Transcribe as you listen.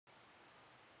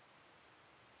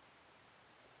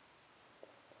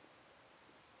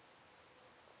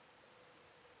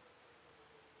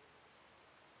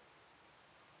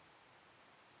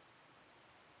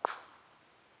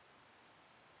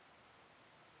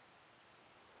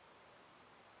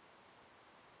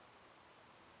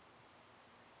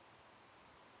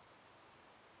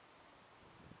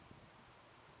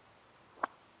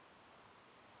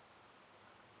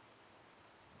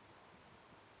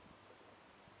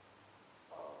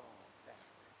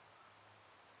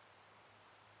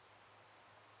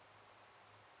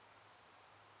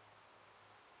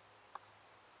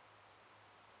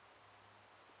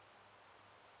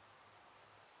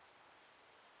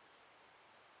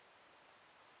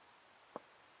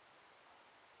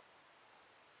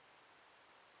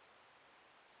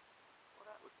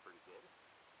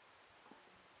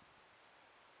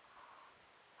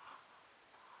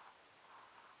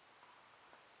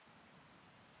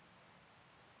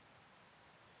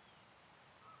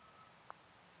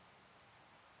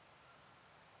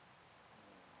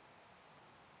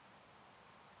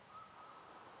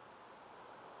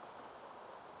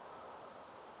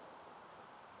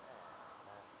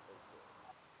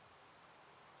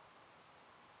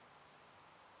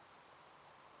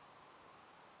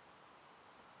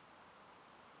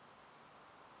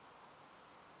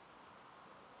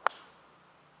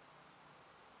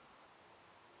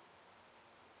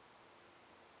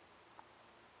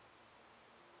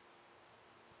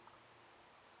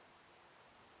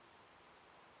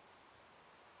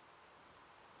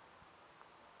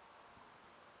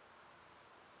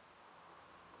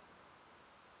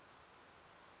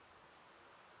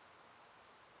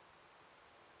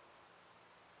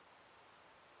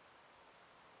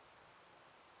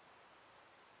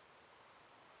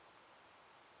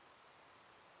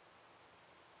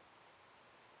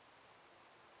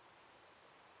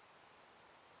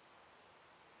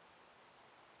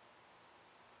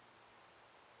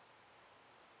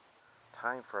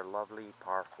time for a lovely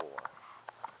par 4.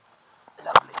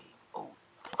 Lovely. Oh.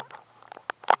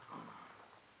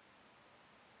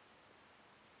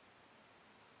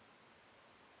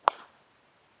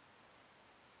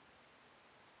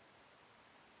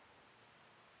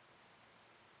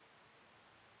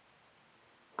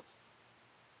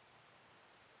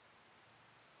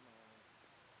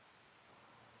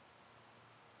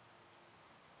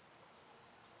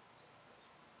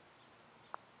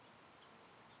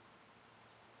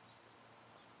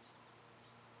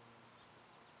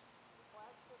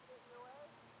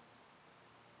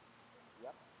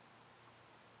 Yep.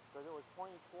 Because it was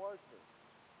pointing towards me.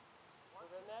 So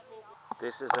then that means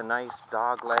This is a nice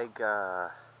dogleg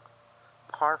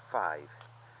par 5.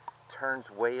 Turns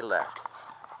way left.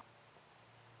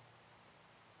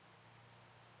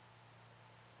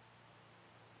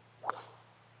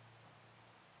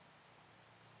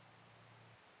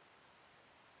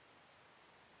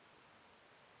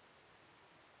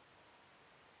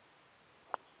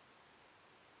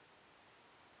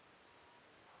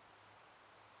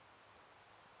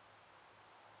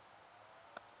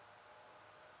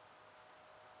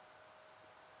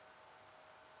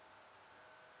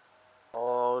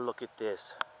 Oh, look at this.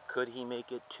 Could he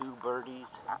make it 2 birdies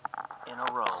in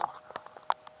a row?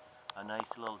 A nice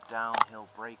little downhill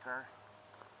breaker.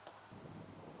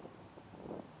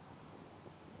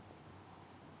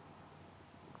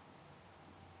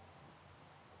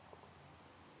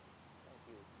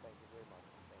 Thank you very much.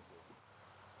 Thank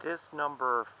you. This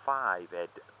number 5 at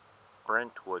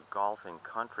Brentwood Golf and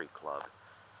Country Club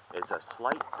is a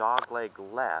slight dogleg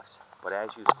left, but as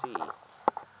you see,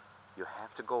 you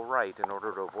have to go right in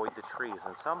order to avoid the trees,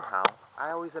 and somehow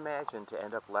I always imagine to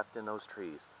end up left in those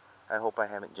trees. I hope I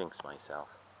haven't jinxed myself.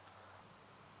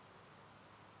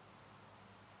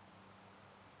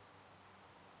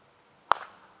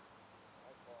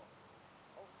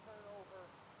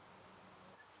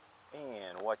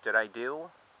 And what did I do?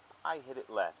 I hit it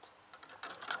left.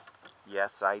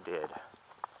 Yes, I did.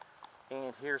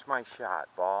 And here's my shot,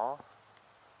 ball.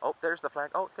 Oh, there's the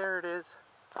flag. Oh, there it is.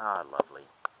 Ah, lovely.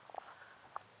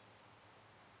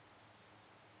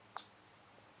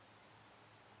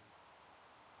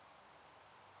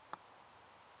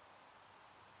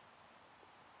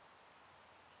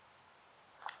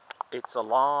 It's a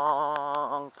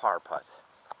long par putt.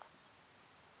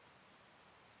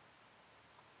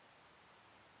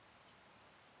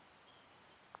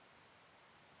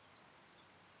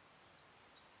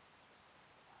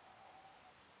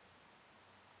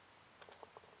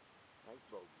 Nice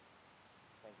bogey.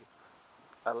 Thank you.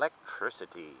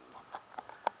 Electricity.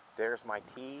 There's my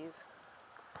tees.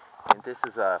 And this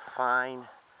is a fine,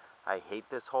 I hate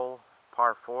this hole,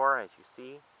 par 4, as you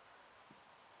see.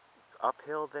 It's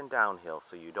uphill then downhill,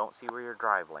 so you don't see where your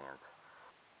drive lands.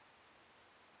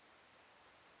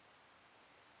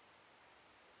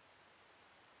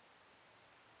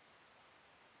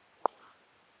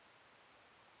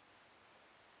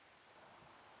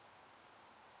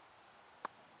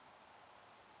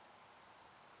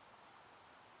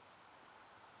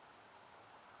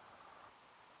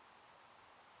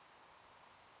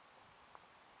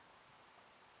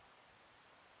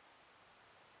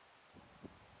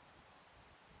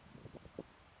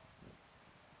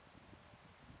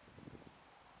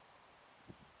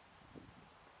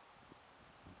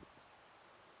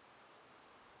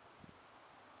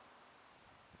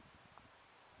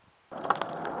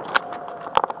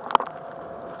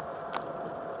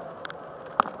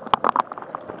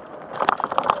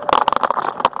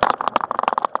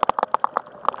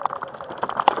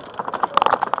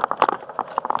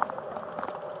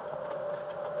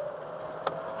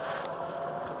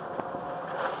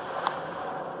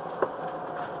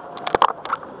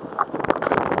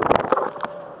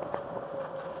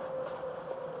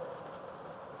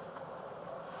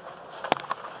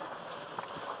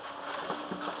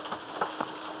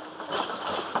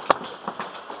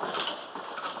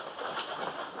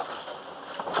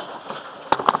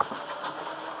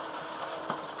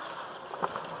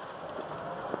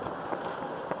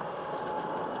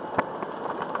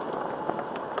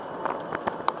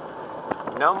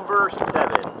 Number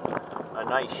 7, a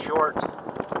nice short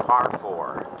par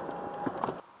 4.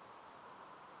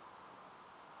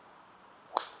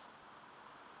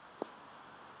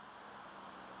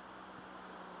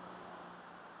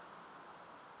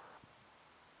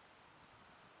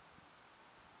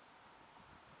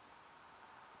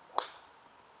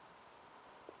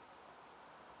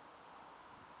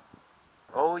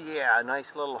 Oh yeah, a nice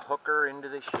little hooker into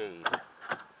the shade.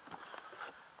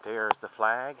 There's the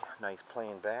flag, nice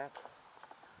playing back.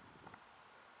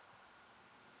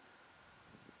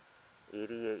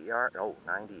 88 yards, oh,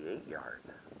 98 yards.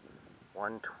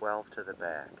 112 to the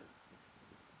back.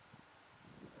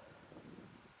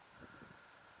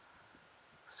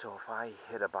 So if I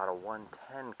hit about a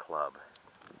 110 club,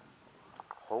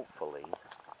 hopefully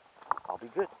I'll be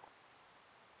good.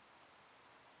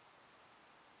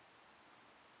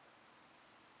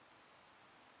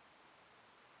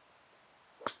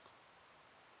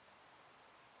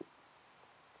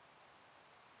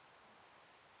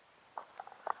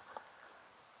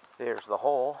 There's the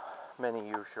hole. Many of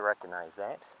you should recognize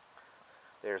that.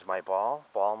 There's my ball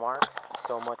mark.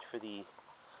 So much for the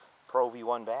Pro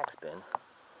V1 backspin.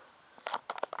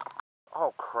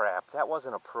 Oh crap, that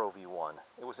wasn't a Pro V1.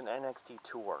 It was an NXT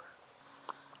Tour.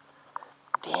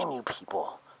 Damn you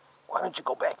people. Why don't you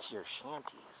go back to your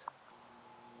shanties?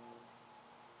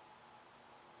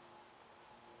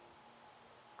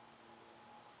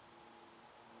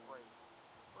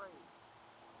 Break.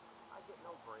 I get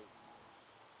no break.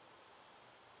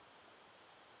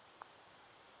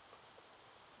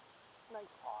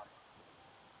 Nice par.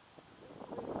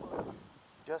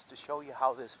 Just to show you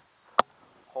how this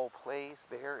hole plays,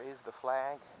 there is the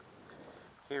flag.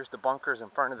 Here's the bunkers in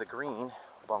front of the green.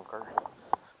 Bunker.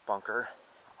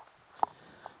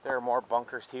 There are more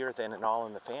bunkers here than in all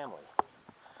in the family.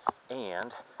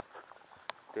 And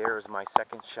there's my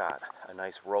second shot. A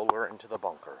nice roller into the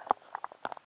bunker.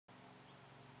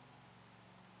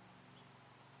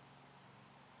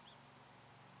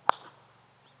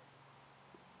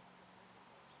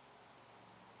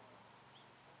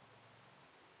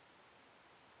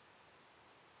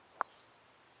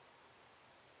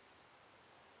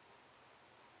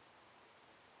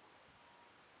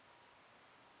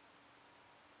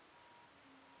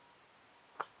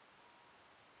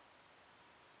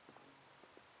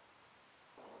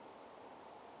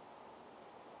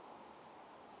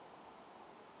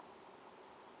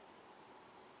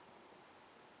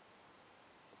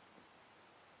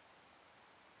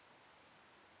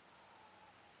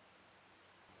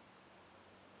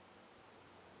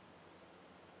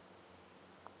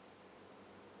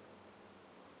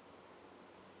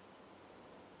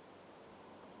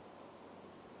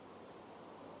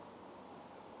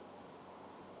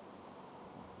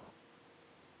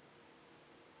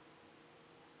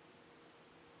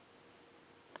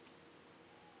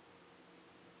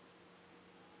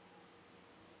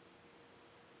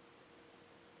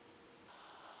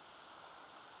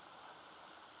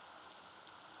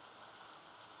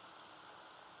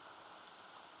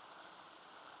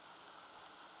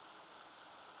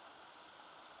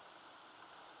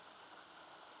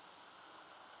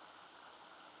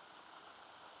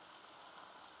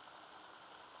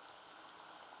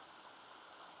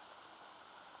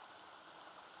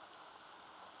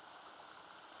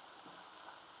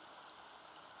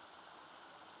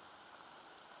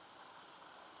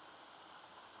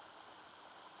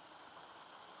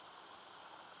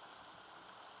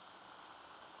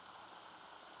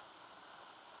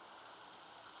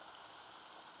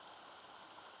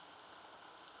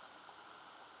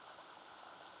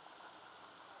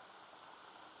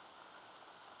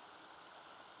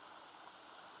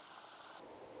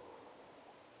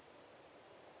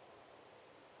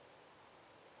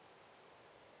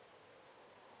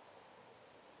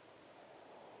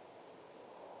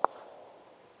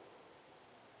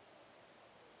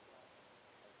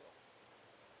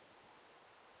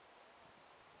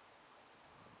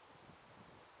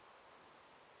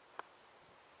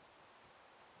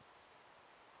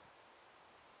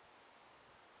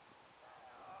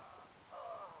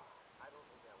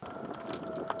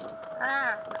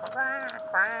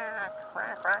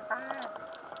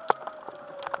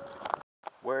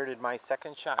 Where did my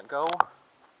second shot go?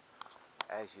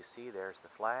 As you see, there's the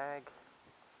flag.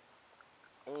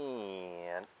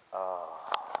 And,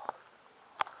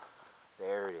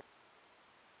 there it is.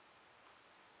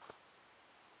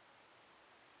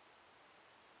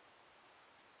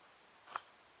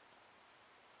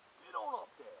 Get on up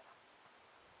there.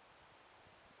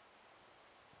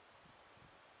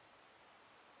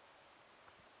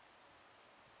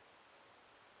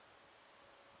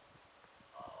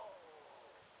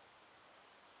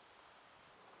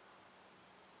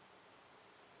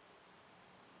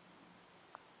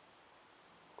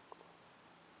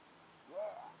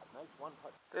 Nice one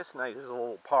putt. This nice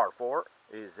little par 4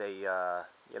 is a,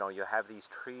 you have these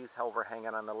trees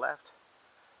overhanging on the left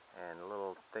and a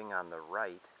little thing on the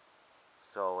right.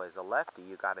 So as a lefty,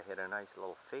 you got to hit a nice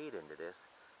little fade into this.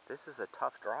 This is a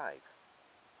tough drive.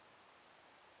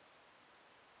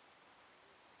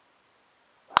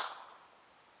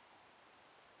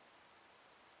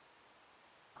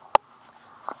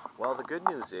 Well, the good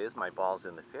news is my ball's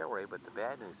in the fairway, but the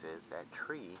bad news is that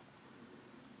tree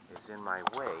is in my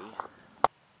way.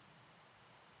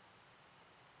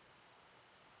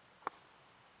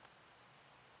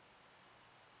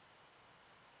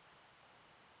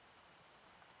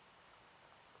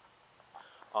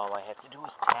 All I have to do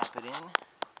is tap it in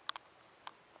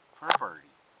for a birdie.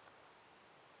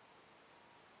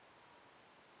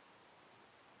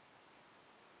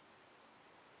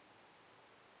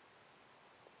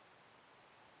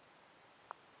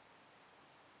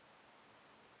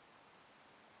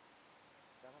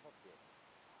 Son of a bitch.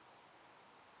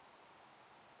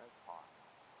 Nice par.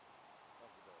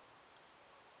 Thank you, Bill.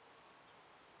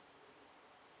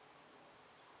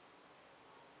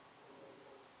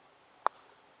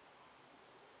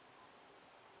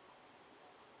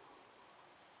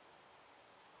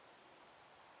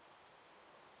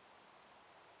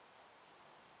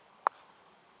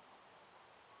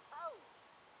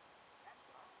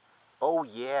 Oh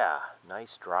yeah,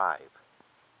 nice drive.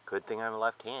 Good thing I'm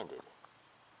left-handed.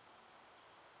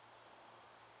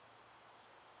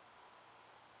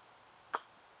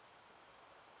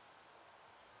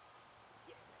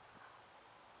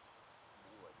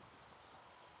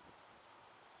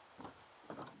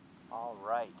 All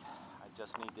right, I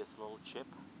just need this little chip,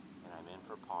 and I'm in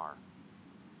for par.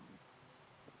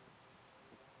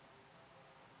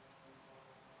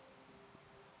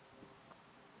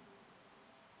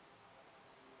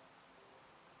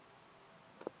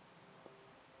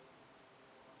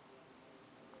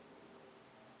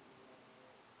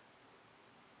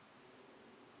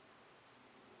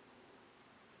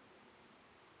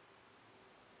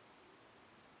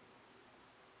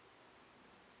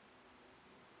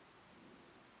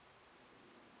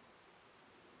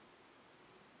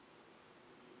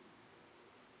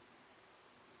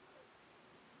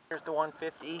 Here's the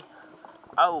 150.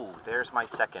 Oh, there's my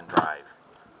second drive.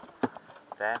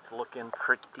 That's looking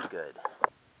pretty good.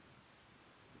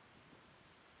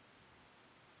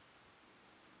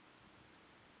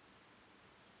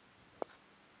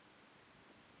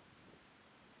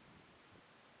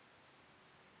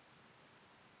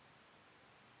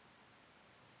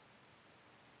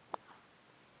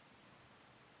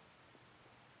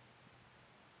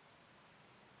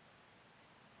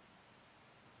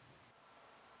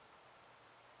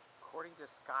 According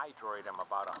to SkyDroid, I'm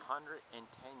about 110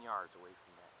 yards away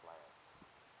from that flag.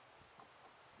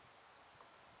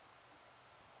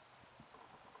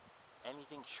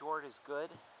 Anything short is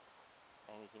good.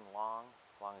 Anything long,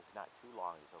 as long as it's not too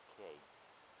long, is okay.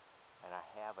 And I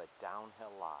have a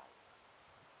downhill lie.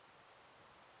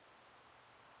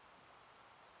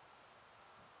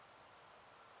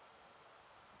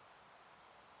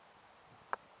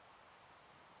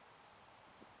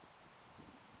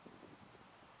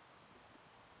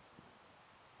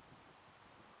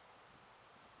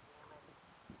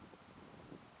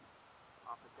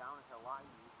 Off a downhill lie,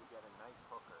 you usually get a nice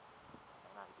hooker.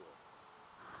 And I did.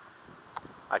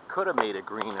 I could have made a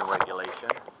green in regulation,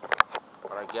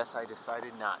 but I guess I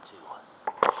decided not to.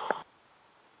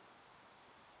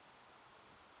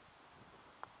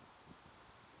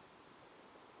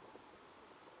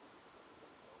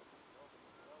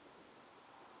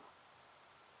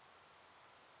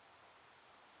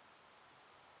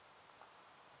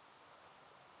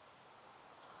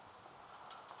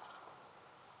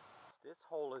 This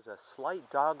hole is a slight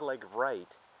dogleg right,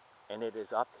 and it is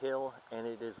uphill and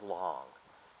it is long.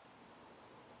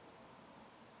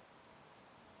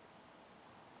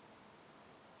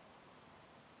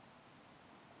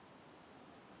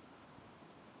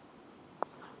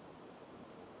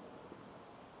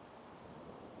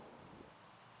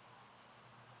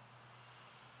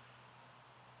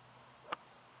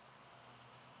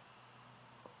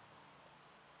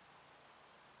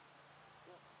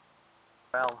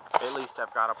 Well, at least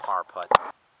I've got a par putt.